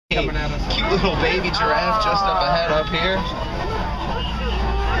Cute little baby giraffe just up ahead up here.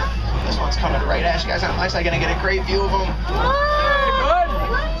 This one's coming right at you guys. I'm actually gonna get a great view of them.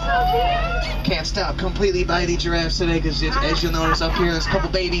 Can't stop completely by the giraffes today because, as you'll notice up here, there's a couple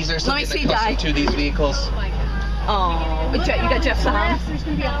babies. There's something accustomed to these vehicles. Oh, you got Jeff's arm.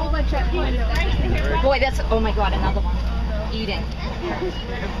 Boy, that's, oh my God, another one. Eating.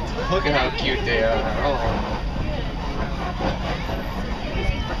 Look at how cute they are.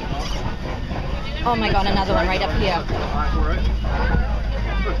 Oh my God, another one right up here.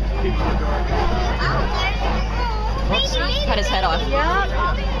 Oops, cut his head off. Yeah.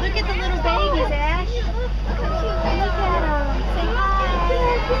 Look at the little babies, Ash. Look at them. Say hi.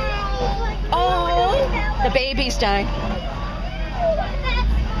 Oh, the babies died.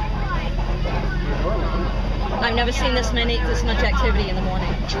 I've never seen this much activity in the morning.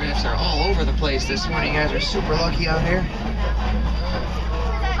 Giraffes are all over the place this morning. You guys are super lucky out here.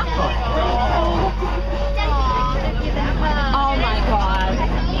 Oh my God.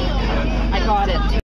 I got it.